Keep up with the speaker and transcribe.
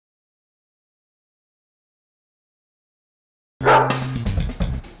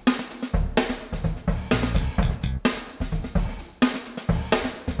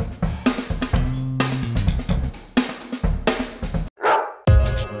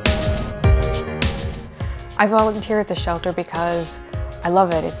I volunteer at the shelter because I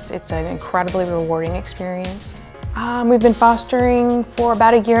love it. It's an incredibly rewarding experience. We've been fostering for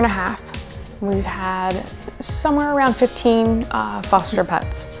about a year and a half. We've had somewhere around 15 foster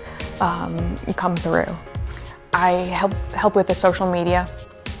pets come through. I help with the social media.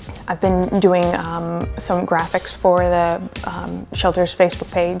 I've been doing some graphics for the shelter's Facebook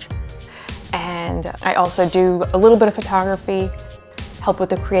page. And I also do a little bit of photography, help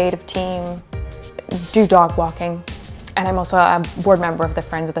with the creative team, do dog walking, and I'm also a board member of the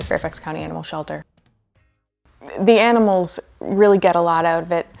Friends of the Fairfax County Animal Shelter. The animals really get a lot out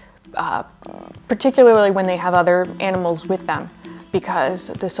of it, particularly when they have other animals with them, because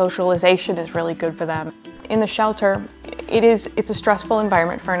the socialization is really good for them. In the shelter, it's a stressful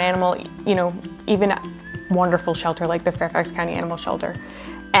environment for an animal, you know, even a wonderful shelter like the Fairfax County Animal Shelter.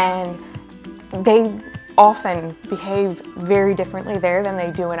 And they often behave very differently there than they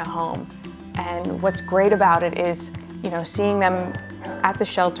do in a home. And what's great about it is, you know, seeing them at the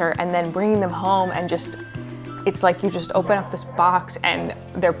shelter and then bringing them home and just, it's like you just open up this box and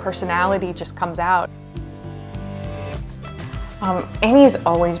their personality just comes out. Annie has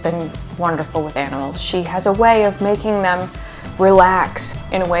always been wonderful with animals. She has a way of making them relax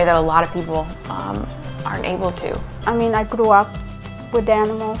in a way that a lot of people aren't able to. I mean, I grew up with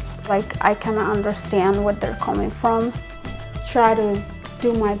animals. Like, I kind of understand where they're coming from. Try to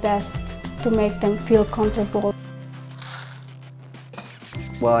do my best to make them feel comfortable.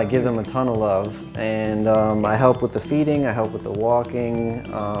 Well, I give them a ton of love, and I help with the feeding, I help with the walking.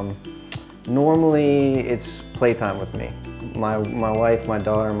 Normally, it's playtime with me. My wife, my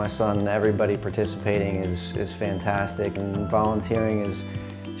daughter, my son, everybody participating is fantastic, and volunteering is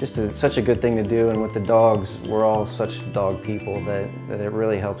just such a good thing to do. And with the dogs, we're all such dog people that it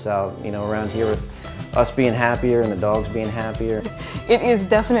really helps out, you know, around here with us being happier and the dogs being happier. It is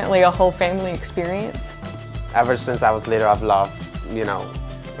definitely a whole family experience. Ever since I was little, I've loved, you know,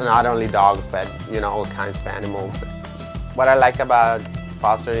 not only dogs, but, you know, all kinds of animals. What I like about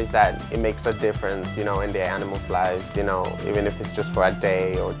fostering is that it makes a difference, you know, in the animals' lives, you know, even if it's just for a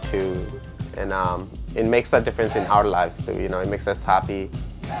day or two. And it makes a difference in our lives too, you know, it makes us happy.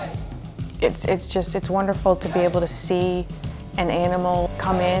 It's wonderful to be able to see an animal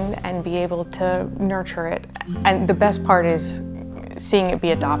come in and be able to nurture it. And the best part is seeing it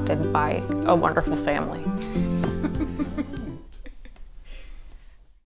be adopted by a wonderful family.